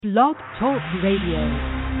Blog Talk Radio.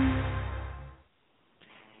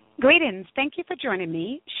 Greetings. Thank you for joining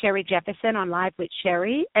me, Sherri Jefferson, on Live with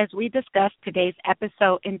Sherri, as we discuss today's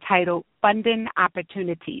episode entitled Funding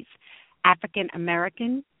Opportunities, African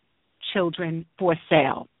American Children for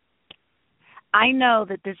Sale. I know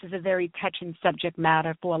that this is a very touching subject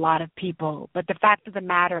matter for a lot of people, but the fact of the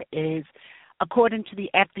matter is, according to the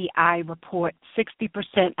FBI report,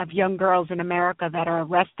 60% of young girls in America that are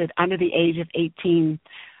arrested under the age of 18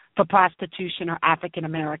 for prostitution are African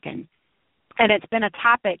American. And it's been a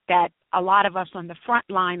topic that a lot of us on the front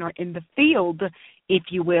line or in the field, if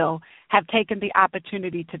you will, have taken the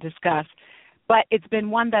opportunity to discuss. But it's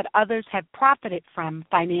been one that others have profited from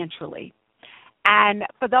financially. And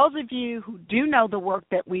for those of you who do know the work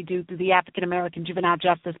that we do through the African American Juvenile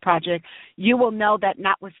Justice Project, you will know that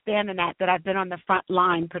notwithstanding that I've been on the front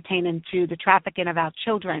line pertaining to the trafficking of our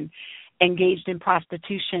children engaged in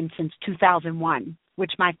prostitution since 2001,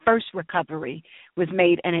 which my first recovery was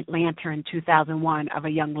made in Atlanta in 2001 of a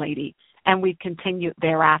young lady, and we've continued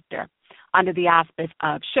thereafter under the auspice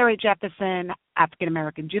of Sherri Jefferson, African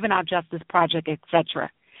American Juvenile Justice Project, etc.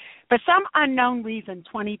 For some unknown reason,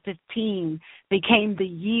 2015 became the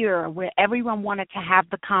year where everyone wanted to have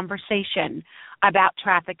the conversation about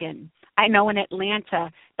trafficking. I know in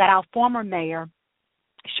Atlanta that our former mayor,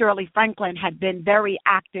 Shirley Franklin, had been very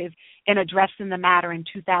active in addressing the matter in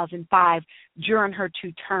 2005 during her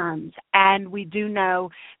 2 terms. And we do know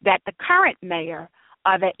that the current mayor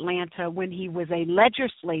of Atlanta, when he was a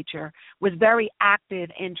legislator, was very active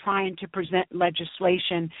in trying to present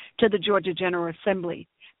legislation to the Georgia General Assembly.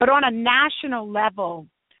 But on a national level,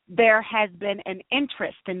 there has been an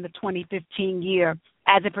interest in the 2015 year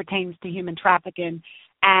as it pertains to human trafficking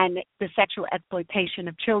and the sexual exploitation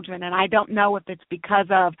of children. And I don't know if it's because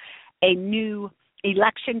of a new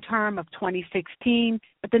election term of 2016,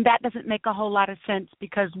 but then that doesn't make a whole lot of sense,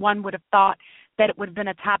 because one would have thought that it would have been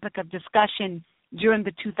a topic of discussion during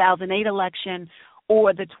the 2008 election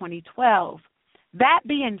or the 2012. That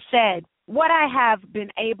being said, what I have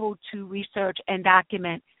been able to research and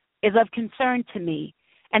document is of concern to me,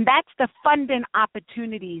 and that's the funding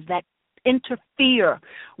opportunities that interfere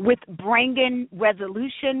with bringing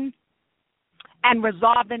resolution and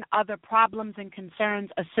resolving other problems and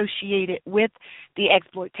concerns associated with the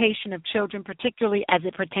exploitation of children, particularly as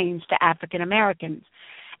it pertains to African Americans.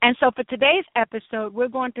 And so for today's episode, we're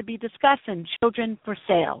going to be discussing children for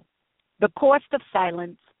sale, the cost of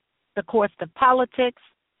silence, the cost of politics,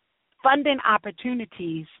 funding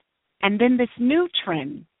opportunities, and then this new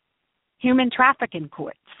trend, human trafficking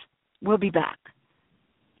courts. We'll be back.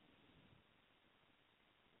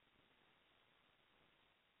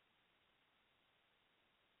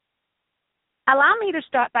 Allow me to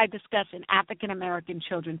start by discussing African American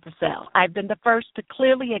children for sale. I've been the first to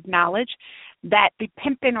clearly acknowledge that the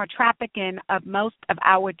pimping or trafficking of most of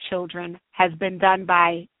our children has been done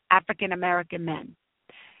by African American men.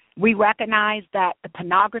 We recognize that the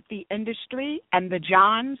pornography industry and the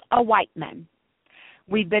Johns are white men.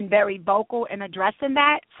 We've been very vocal in addressing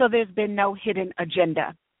that, so there's been no hidden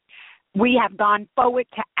agenda. We have gone forward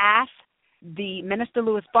to ask the Minister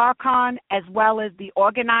Louis Farrakhan, as well as the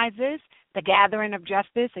organizers, the Gathering of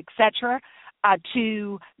Justice, etc.,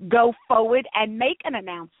 to go forward and make an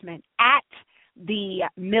announcement at the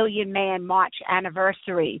Million Man March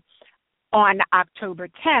anniversary on October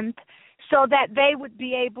 10th, so that they would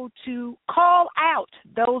be able to call out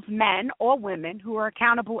those men or women who are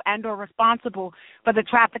accountable and or responsible for the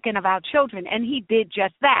trafficking of our children. And he did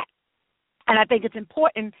just that. And I think it's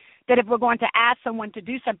important that if we're going to ask someone to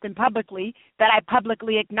do something publicly, that I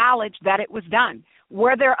publicly acknowledge that it was done.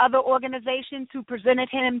 Were there other organizations who presented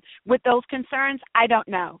him with those concerns? I don't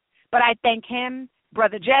know. But I thank him,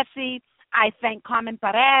 Brother Jesse, I thank Carmen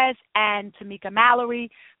Perez and Tamika Mallory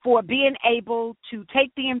for being able to take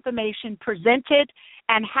the information presented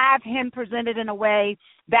and have him presented in a way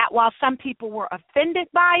that while some people were offended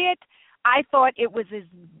by it, I thought it was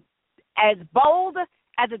as bold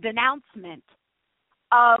as a denouncement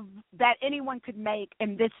of that anyone could make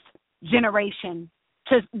in this generation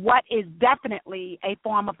to what is definitely a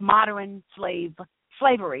form of modern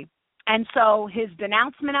slavery. And so his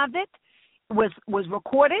denouncement of it was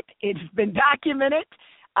recorded. It's been documented.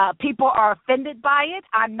 People are offended by it.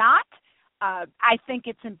 I'm not. I think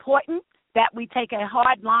it's important that we take a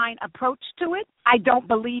hard-line approach to it. I don't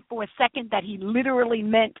believe for a second that he literally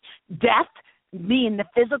meant death, meaning the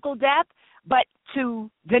physical death, but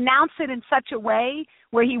to denounce it in such a way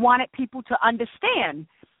where he wanted people to understand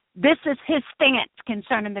this is his stance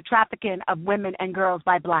concerning the trafficking of women and girls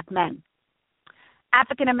by black men.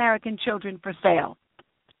 African American children for sale.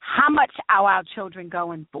 How much are our children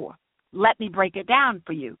going for? Let me break it down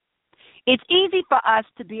for you. It's easy for us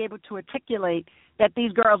to be able to articulate that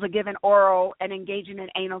these girls are given oral and engaging in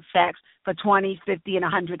anal sex for $20, $50,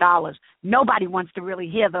 and $100. Nobody wants to really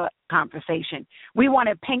hear the conversation. We want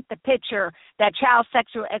to paint the picture that child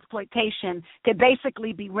sexual exploitation could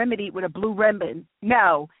basically be remedied with a blue ribbon.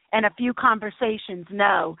 No. And a few conversations.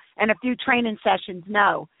 No. And a few training sessions.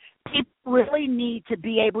 No. People really need to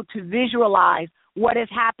be able to visualize what is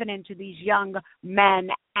happening to these young men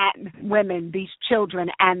and women, these children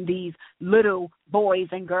and these little boys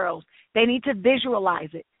and girls. They need to visualize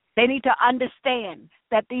it. They need to understand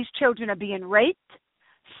that these children are being raped,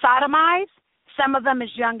 sodomized, some of them as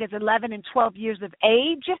young as 11 and 12 years of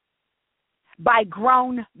age, by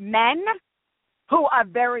grown men who are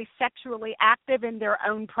very sexually active in their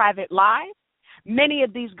own private lives. Many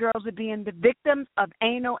of these girls are being the victims of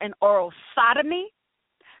anal and oral sodomy.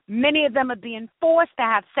 Many of them are being forced to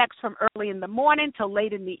have sex from early in the morning till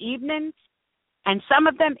late in the evening. And some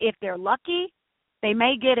of them, if they're lucky, they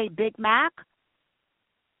may get a Big Mac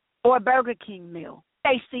or a Burger King meal.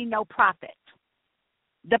 They see no profit.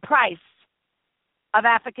 The price of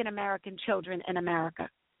African American children in America.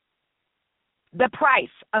 The price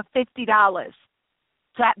of $50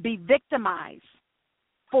 to be victimized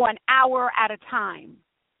for an hour at a time.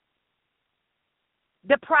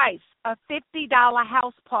 The price of $50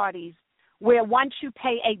 house parties where once you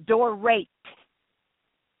pay a door rate,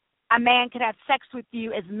 a man can have sex with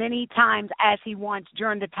you as many times as he wants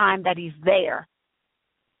during the time that he's there.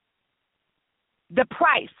 The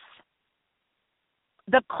price,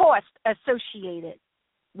 the cost associated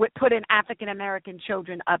with putting African American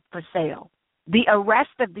children up for sale. The arrest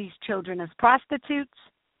of these children as prostitutes,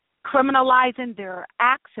 criminalizing their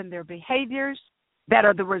acts and their behaviors that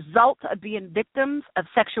are the result of being victims of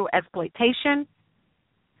sexual exploitation,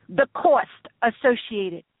 the cost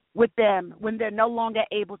associated with them when they're no longer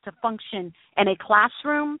able to function in a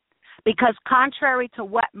classroom, because contrary to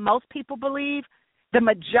what most people believe, the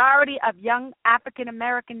majority of young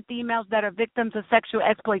African-American females that are victims of sexual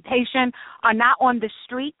exploitation are not on the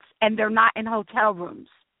streets and they're not in hotel rooms.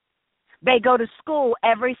 They go to school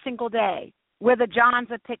every single day where the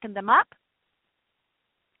Johns are picking them up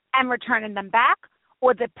and returning them back,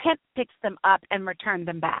 or the pimp picks them up and returns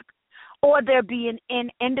them back, or they're being in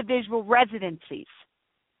individual residencies.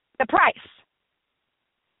 The price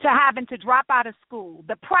to having to drop out of school,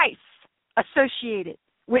 the price associated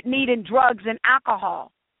with needing drugs and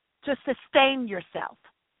alcohol to sustain yourself,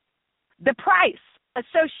 the price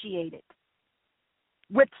associated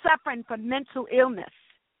with suffering from mental illness,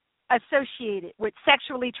 associated with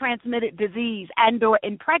sexually transmitted disease and or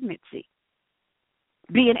in pregnancy,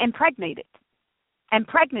 being impregnated, and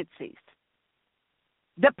pregnancies,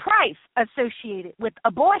 the price associated with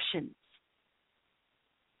abortions,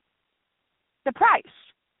 the price,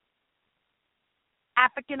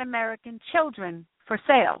 African American children for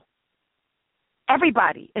sale.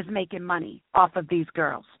 Everybody is making money off of these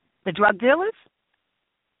girls. The drug dealers,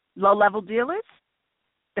 low-level dealers,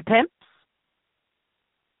 the pimps,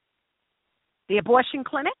 the abortion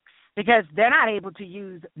clinics, because they're not able to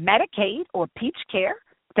use Medicaid or Peach Care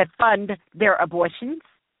to fund their abortions.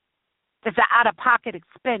 It's an out-of-pocket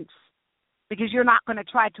expense because you're not going to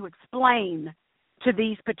try to explain to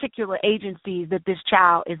these particular agencies that this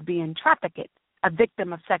child is being trafficked, a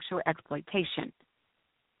victim of sexual exploitation.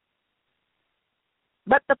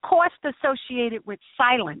 But the cost associated with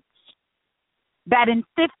silence, that in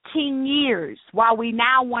 15 years, while we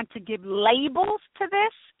now want to give labels to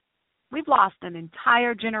this, we've lost an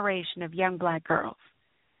entire generation of young black girls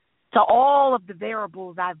to all of the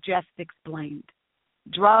variables I've just explained.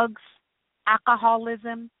 Drugs,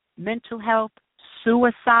 alcoholism, mental health,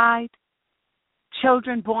 suicide,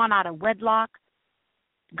 children born out of wedlock,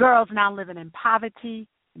 girls now living in poverty,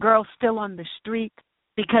 girls still on the street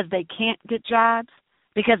because they can't get jobs,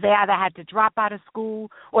 because they either had to drop out of school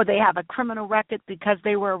or they have a criminal record because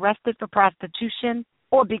they were arrested for prostitution,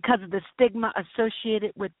 or because of the stigma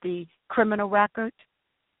associated with the criminal record,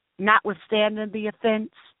 notwithstanding the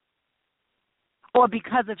offense, or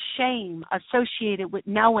because of shame associated with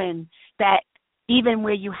knowing that even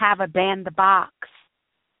where you have a ban the box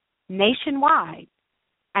nationwide,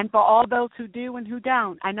 and for all those who do and who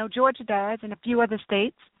don't, I know Georgia does and a few other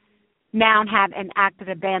states now have enacted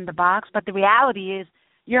a ban the box, but the reality is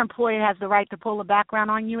your employer has the right to pull a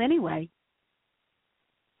background on you anyway.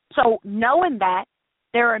 So knowing that,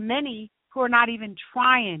 there are many who are not even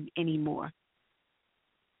trying anymore.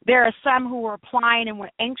 There are some who are applying and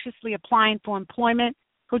were anxiously applying for employment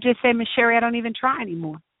who just say, Ms. Sherri, I don't even try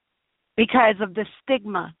anymore because of the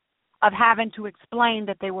stigma of having to explain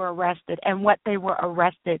that they were arrested and what they were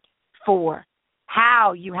arrested for,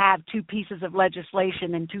 how you have two pieces of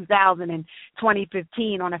legislation in 2000 and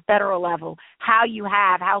 2015 on a federal level, how you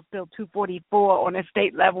have House Bill 244 on a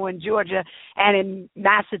state level in Georgia and in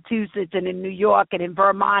Massachusetts and in New York and in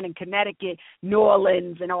Vermont and Connecticut, New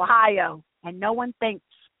Orleans and Ohio, and no one thinks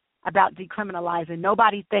about decriminalizing.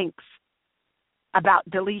 Nobody thinks about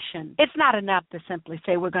deletion. It's not enough to simply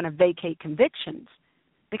say we're going to vacate convictions,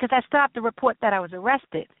 because I still have to report that I was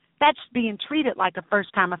arrested. That's being treated like a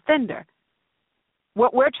first-time offender.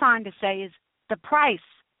 What we're trying to say is the price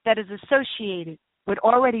that is associated with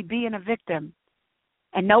already being a victim,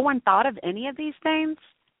 and no one thought of any of these things,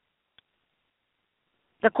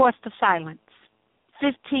 the cost of silence.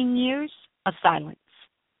 15 years of silence.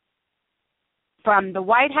 From the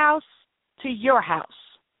White House to your house.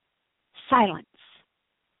 Silence.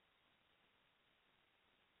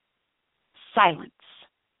 Silence.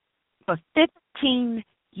 For 15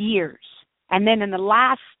 years. And then in the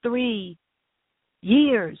last 3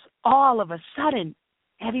 years, all of a sudden,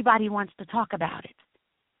 everybody wants to talk about it.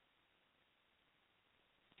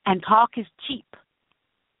 And talk is cheap.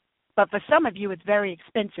 But for some of you, it's very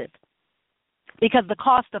expensive, because the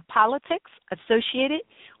cost of politics associated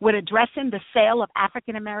with addressing the sale of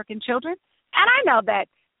African American children, and I know that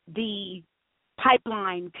the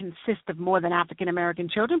pipeline consists of more than African American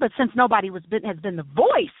children, but since nobody has been the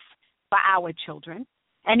voice for our children,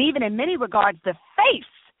 and even in many regards the face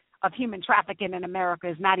of human trafficking in America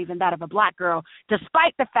is not even that of a black girl,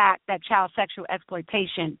 despite the fact that child sexual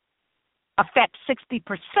exploitation affects 60%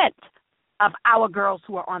 of our girls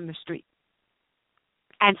who are on the street.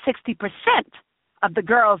 And 60% of the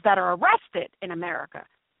girls that are arrested in America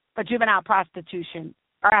for juvenile prostitution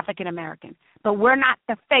are African American. But we're not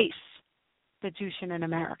the face institution in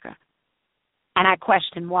America. And I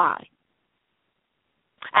question why.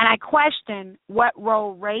 And I question what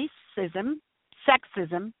role racism,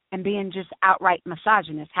 sexism, and being just outright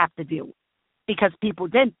misogynist have to deal with. Because people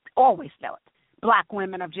didn't always know it. Black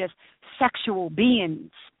women are just sexual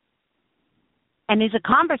beings. And these are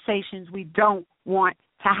conversations we don't want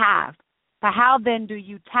to have. But how then do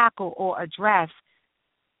you tackle or address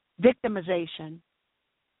victimization,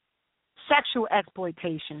 sexual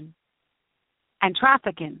exploitation, and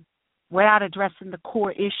trafficking without addressing the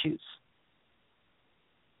core issues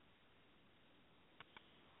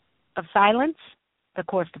of silence, the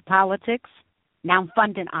cost of politics, now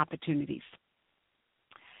funding opportunities?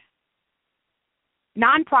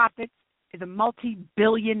 Nonprofits is a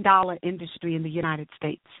multi-billion-dollar industry in the United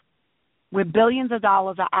States, where billions of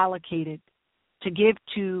dollars are allocated to give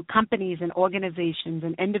to companies and organizations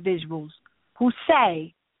and individuals who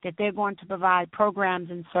say that they're going to provide programs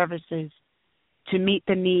and services to meet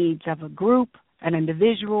the needs of a group, an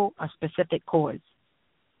individual, a specific cause.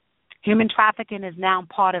 Human trafficking is now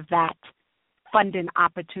part of that funding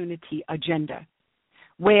opportunity agenda,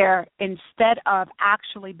 where instead of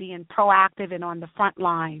actually being proactive and on the front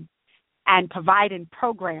line and providing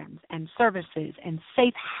programs and services and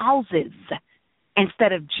safe houses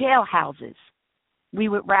instead of jail houses, we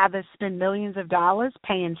would rather spend millions of dollars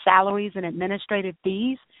paying salaries and administrative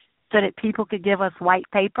fees so that people could give us white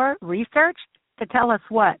paper research to tell us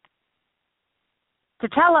what? To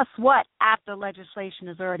tell us what after legislation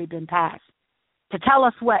has already been passed? To tell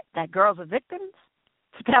us what? That girls are victims?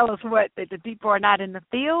 To tell us what? That the people are not in the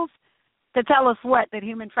fields? To tell us what? That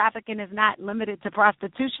human trafficking is not limited to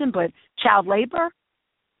prostitution but child labor?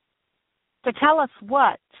 To tell us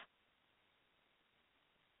what?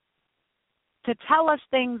 To tell us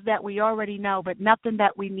things that we already know, but nothing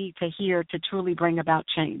that we need to hear to truly bring about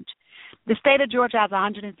change. The state of Georgia has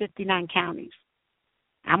 159 counties.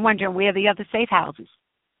 I'm wondering where are the other safe houses?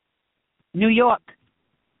 New York,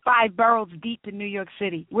 5 boroughs deep in New York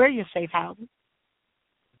City. Where are your safe houses?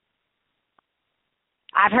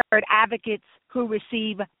 I've heard advocates who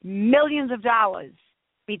receive millions of dollars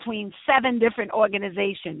between 7 different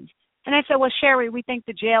organizations. And I said, well, Sherri, we think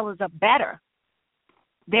the jail is better.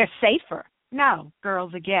 They're safer. No,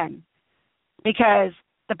 girls, again, because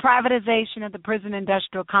the privatization of the prison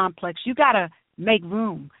industrial complex, you got to make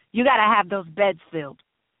room. You got to have those beds filled.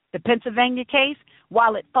 The Pennsylvania case,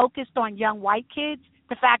 while it focused on young white kids,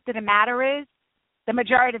 the fact of the matter is the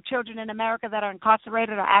majority of children in America that are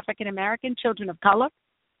incarcerated are African American, children of color.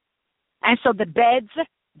 And so the beds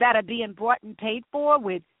that are being bought and paid for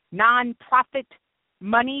with nonprofit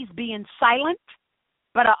monies being silent,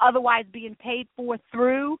 but are otherwise being paid for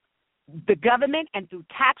through the government and through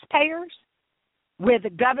taxpayers, where the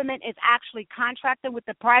government is actually contracted with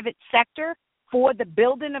the private sector for the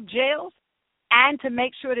building of jails and to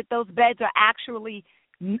make sure that those beds are actually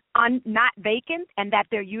not vacant and that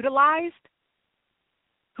they're utilized.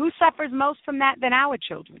 Who suffers most from that than our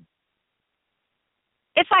children?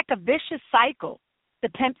 It's like a vicious cycle. The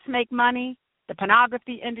pimps make money. The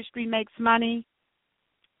pornography industry makes money.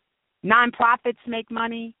 Nonprofits make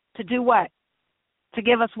money. To do what? To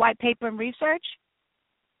give us white paper and research?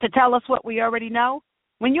 To tell us what we already know?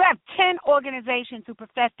 When you have 10 organizations who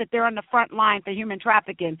profess that they're on the front line for human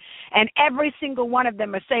trafficking, and every single one of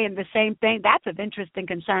them are saying the same thing, that's of interest and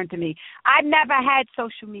concern to me. I've never had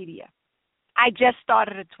social media. I just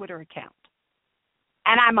started a Twitter account.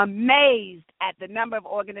 And I'm amazed at the number of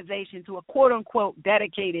organizations who are, quote, unquote,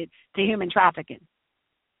 dedicated to human trafficking.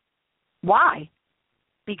 Why?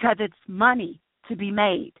 Because it's money to be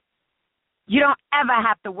made. You don't ever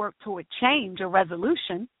have to work toward change or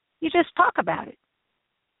resolution. You just talk about it.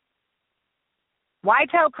 Why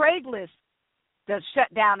tell Craigslist to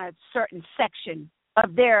shut down a certain section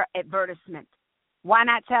of their advertisement? Why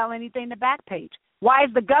not tell anything the back page? Why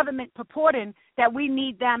is the government purporting that we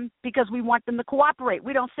need them because we want them to cooperate?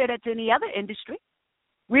 We don't say that to any other industry.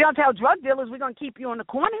 We don't tell drug dealers we're going to keep you on the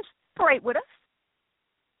corners. Cooperate with us.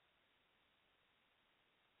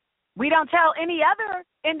 We don't tell any other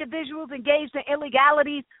individuals engaged in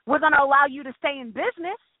illegalities we're going to allow you to stay in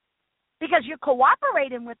business because you're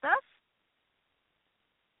cooperating with us.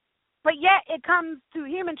 But yet it comes to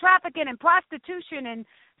human trafficking and prostitution and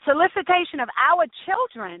solicitation of our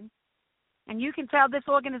children, and you can tell this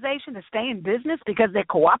organization to stay in business because they're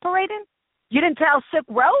cooperating? You didn't tell Silk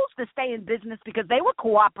Rose to stay in business because they were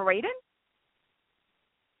cooperating.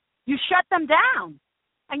 You shut them down,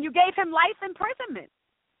 and you gave him life imprisonment.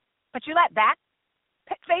 But you let back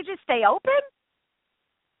pages stay open?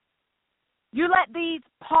 You let these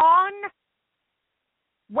porn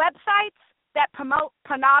websites that promote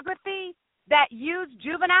pornography, that use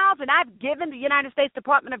juveniles, and I've given the United States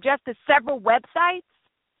Department of Justice several websites,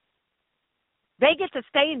 they get to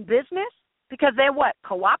stay in business because they're what,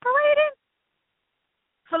 cooperating?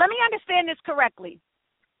 So let me understand this correctly.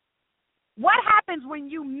 What happens when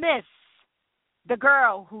you miss the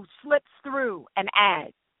girl who slips through an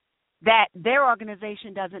ad that their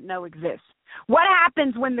organization doesn't know exists? What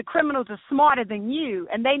happens when the criminals are smarter than you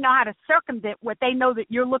and they know how to circumvent what they know that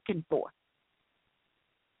you're looking for?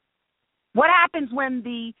 What happens when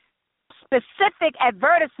the specific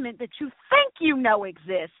advertisement that you think you know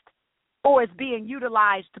exists or is being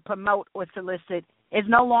utilized to promote or solicit is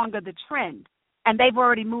no longer the trend, and they've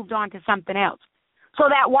already moved on to something else? So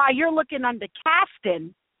that while you're looking under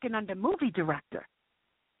casting, looking under movie director,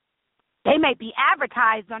 they may be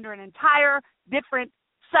advertised under an entire different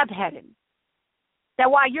subheading. That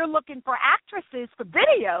while you're looking for actresses for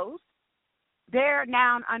videos, they're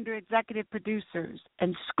now under executive producers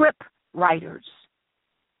and script writers.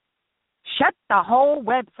 Shut the whole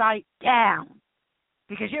website down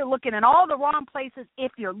because you're looking in all the wrong places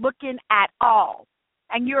if you're looking at all,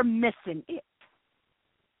 and you're missing it.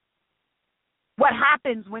 What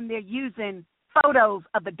happens when they're using photos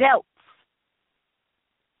of adults?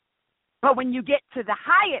 But when you get to the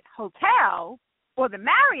Hyatt Hotel or the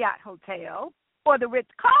Marriott Hotel or the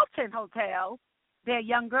Ritz-Carlton Hotel, there are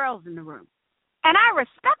young girls in the room. And I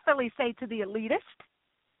respectfully say to the elitist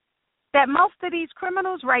that most of these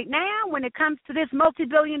criminals right now, when it comes to this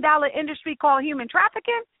multi-billion-dollar industry called human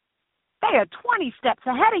trafficking, they are 20 steps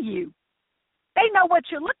ahead of you. They know what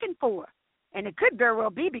you're looking for. And it could very well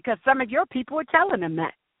be because some of your people are telling them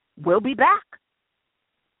that. We'll be back.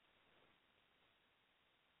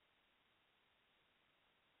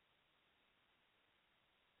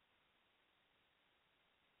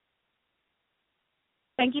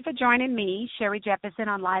 Thank you for joining me, Sherri Jefferson,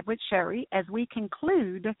 on Live with Sherri, as we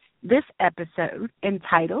conclude this episode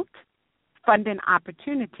entitled Funding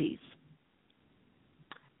Opportunities,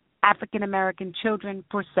 African American Children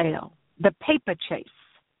for Sale, the Paper Chase,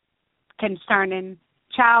 concerning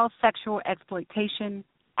child sexual exploitation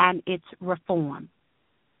and its reform.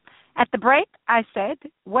 At the break, I said,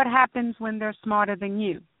 what happens when they're smarter than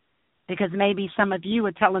you? Because maybe some of you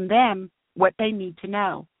are telling them what they need to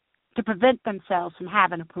know to prevent themselves from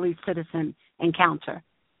having a police-citizen encounter.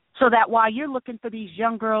 So that while you're looking for these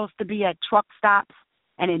young girls to be at truck stops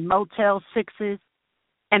and in Motel 6s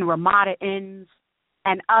and Ramada Inns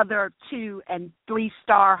and other 2- and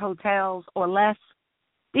 3-star hotels or less,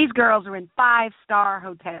 these girls are in 5-star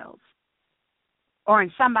hotels or in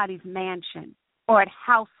somebody's mansion or at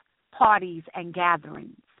house parties and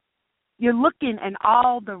gatherings. You're looking in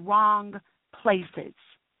all the wrong places.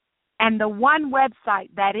 And the one website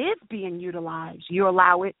that is being utilized, you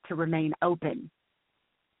allow it to remain open.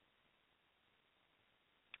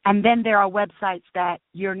 And then there are websites that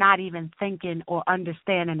you're not even thinking or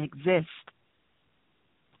understanding exist.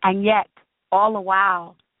 And yet, all the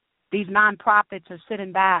while, these nonprofits are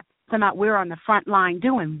sitting back, saying we're on the front line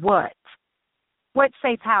doing what? What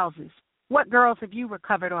safe houses? What girls have you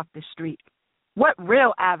recovered off the street? What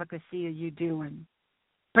real advocacy are you doing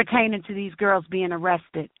pertaining to these girls being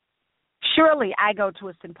arrested? Surely I go to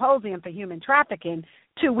a symposium for human trafficking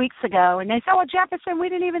 2 weeks ago, and they say, oh, Jefferson, we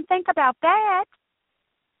didn't even think about that.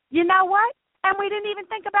 You know what? And we didn't even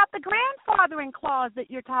think about the grandfathering clause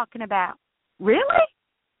that you're talking about. Really?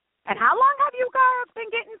 And how long have you girls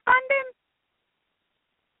been getting funding?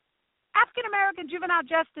 African-American juvenile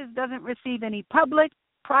justice doesn't receive any public,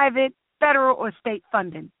 private, federal, or state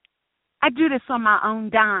funding. I do this on my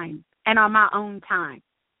own dime and on my own time.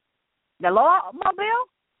 The Lawmobile,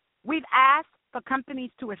 we've asked for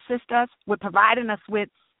companies to assist us with providing us with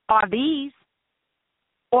RVs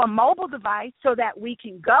or a mobile device so that we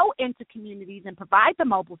can go into communities and provide the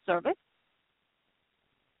mobile service.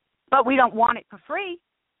 But we don't want it for free.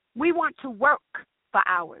 We want to work for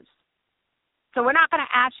hours. So we're not going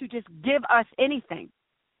to ask you just give us anything.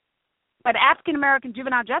 But African American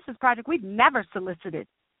Juvenile Justice Project, we've never solicited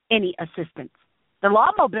any assistance. The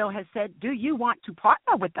Lawmobile has said, do you want to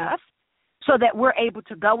partner with us so that we're able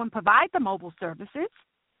to go and provide the mobile services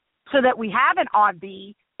so that we have an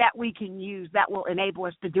RV that we can use that will enable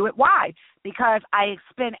us to do it? Why? Because I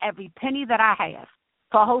expend every penny that I have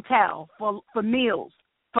for hotel, for meals,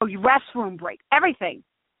 for restroom break, everything.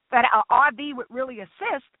 That our RV would really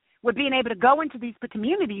assist with being able to go into these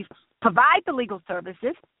communities, provide the legal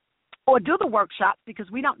services, or do the workshops,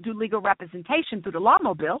 because we don't do legal representation through the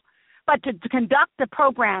Lawmobile, but to conduct the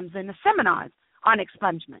programs and the seminars on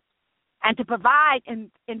expungement and to provide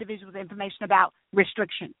individuals information about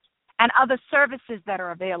restrictions and other services that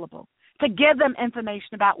are available, to give them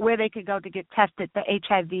information about where they could go to get tested for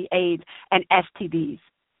HIV, AIDS, and STDs,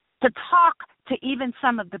 to talk to even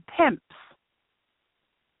some of the pimps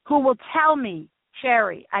who will tell me,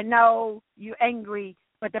 Sherri, I know you're angry,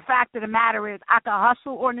 but the fact of the matter is I can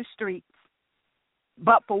hustle on the streets,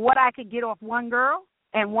 but for what I could get off one girl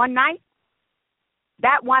and one night,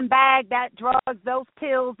 that one bag, that drugs, those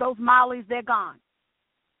pills, those mollies, they're gone.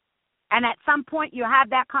 And at some point you have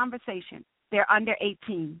that conversation. They're under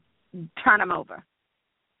 18. Turn them over.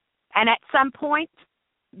 And at some point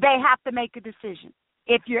they have to make a decision.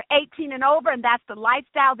 If you're 18 and over and that's the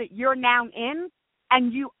lifestyle that you're now in,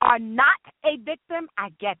 and you are not a victim,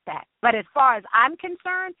 I get that. But as far as I'm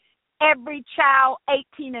concerned, every child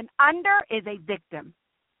 18 and under is a victim.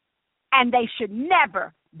 And they should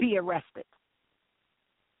never be arrested.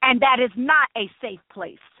 And that is not a safe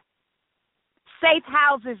place. Safe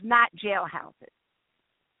houses, not jail houses.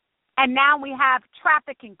 And now we have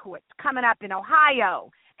trafficking courts coming up in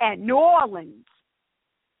Ohio and New Orleans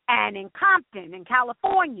and in Compton in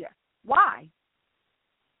California. Why?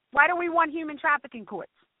 Why do we want human trafficking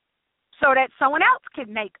courts? So that someone else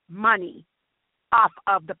can make money off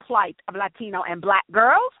of the plight of Latino and black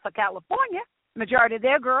girls for California, majority of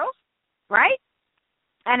their girls, right?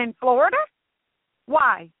 And in Florida,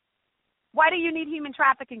 why? Why do you need human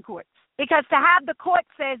trafficking courts? Because to have the court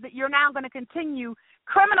says that you're now going to continue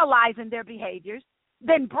criminalizing their behaviors,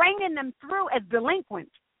 then bringing them through as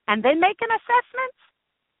delinquents, and then making assessments?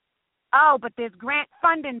 Oh, but there's grant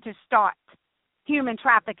funding to start human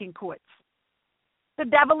trafficking courts. The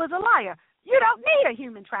devil is a liar. You don't need a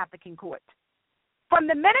human trafficking court. From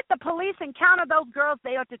the minute the police encounter those girls,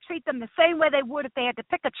 they are to treat them the same way they would if they had to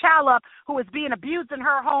pick a child up who was being abused in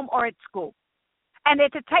her home or at school. And they're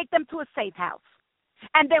to take them to a safe house.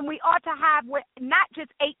 And then we ought to have, not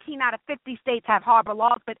just 18 out of 50 states have harbor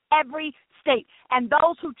laws, but every state. And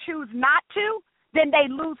those who choose not to, then they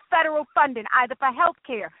lose federal funding, either for health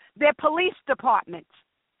care, their police departments,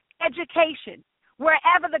 education,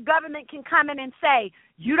 wherever the government can come in and say,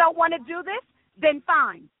 you don't want to do this, then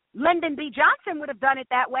fine. Lyndon B. Johnson would have done it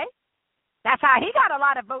that way. That's how he got a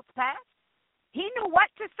lot of votes passed. He knew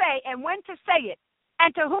what to say and when to say it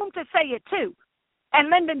and to whom to say it to.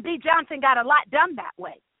 And Lyndon B. Johnson got a lot done that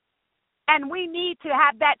way. And we need to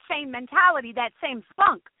have that same mentality, that same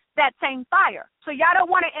spunk, that same fire. So y'all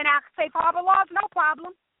don't want to enact safe harbor laws? No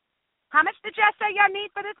problem. How much did y'all say y'all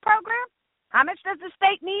need for this program? How much does the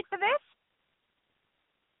state need for this?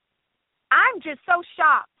 I'm just so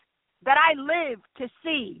shocked that I live to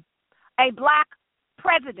see a black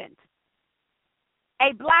president,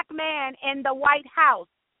 a black man in the White House,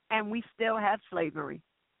 and we still have slavery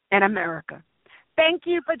in America. Thank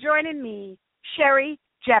you for joining me, Sherri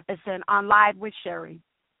Jefferson, on Live with Sherri.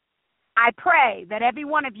 I pray that every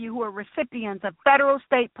one of you who are recipients of federal,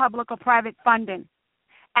 state, public, or private funding,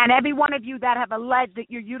 and every one of you that have alleged that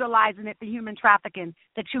you're utilizing it for human trafficking,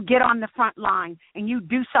 that you get on the front line and you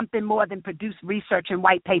do something more than produce research and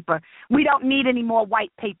white paper. We don't need any more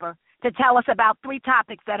white paper to tell us about 3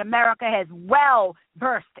 topics that America has well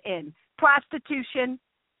versed in: prostitution,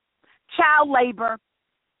 child labor,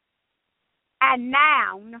 and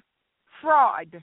noun, fraud.